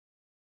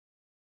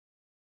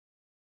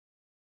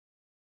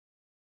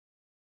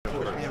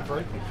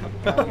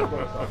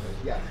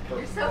Yes.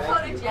 You're so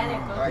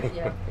photogenic, both of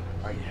you.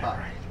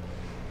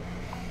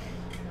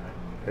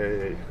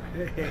 Hey.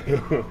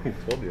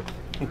 Told you.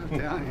 I'm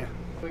telling you.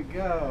 Here we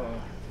go.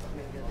 I'm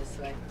gonna go this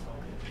way.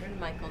 Where did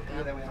Michael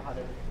go? Then we know how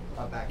to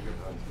back your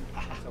gun.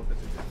 Let's hope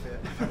it's a good fit.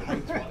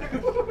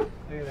 Look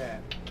at that.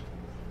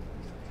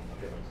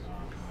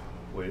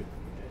 Wait.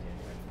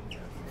 There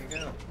you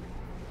go.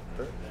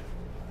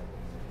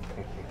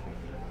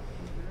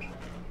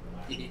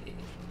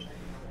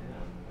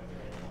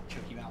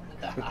 Choke you out.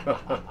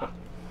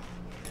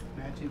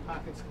 Matching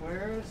pocket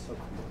squares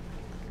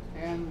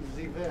and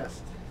the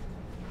vest.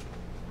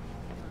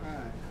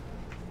 Alright.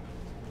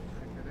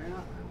 Check it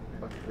out.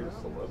 There you go.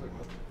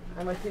 I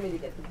want Timmy to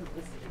get the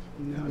publicity.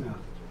 No, no.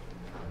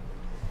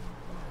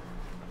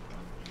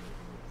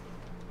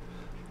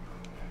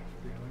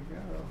 There we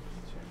go.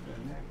 Check the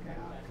neck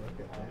out. Look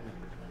at that.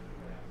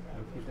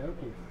 Okie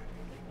dokie.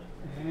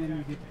 And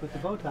you get to put the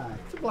bow tie.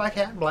 It's a black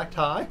hat and black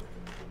tie.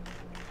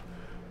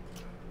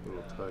 A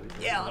little tight.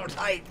 Yeah, a little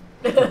tight.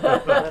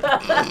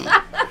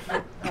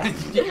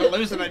 You can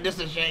loosen it just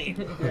a shade.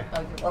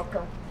 Oh, you're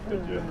welcome.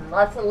 Thank you.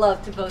 Lots of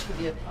love to both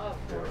of you.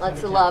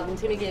 Lots of love. And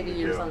Timmy gave you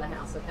yours on the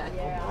house, okay?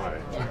 Yeah. All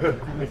right. Yeah.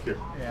 Thank you.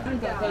 Yeah.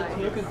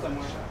 Smoking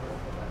somewhere.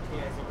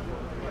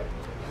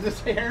 Is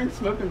this Aaron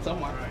smoking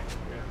somewhere?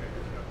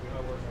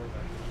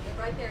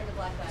 Right there in the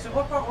black bag. So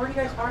what part, where do you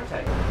guys park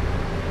at?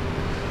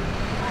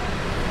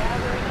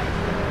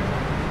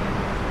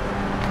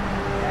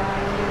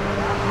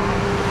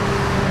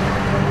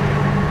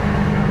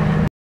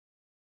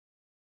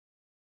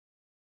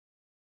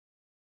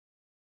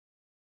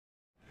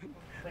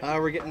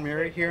 We're getting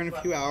married here in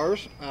a few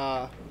hours.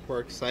 We're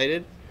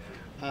excited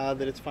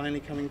that it's finally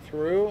coming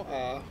through.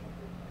 I'm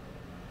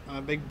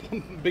a big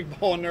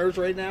ball of nerves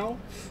right now.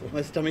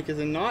 My stomach is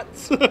in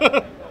knots.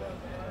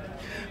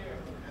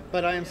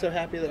 But I am so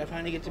happy that I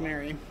finally get to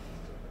marry.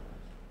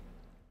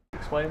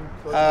 Explain.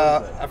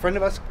 A friend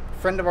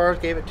of ours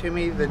gave it to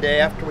me the day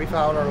after we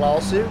filed our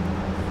lawsuit,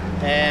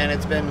 and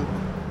it's been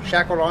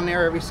shackled on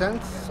there ever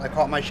since. I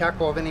call it my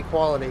shackle of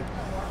inequality.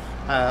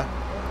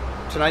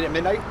 Tonight at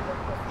midnight,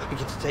 I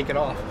get to take it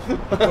off.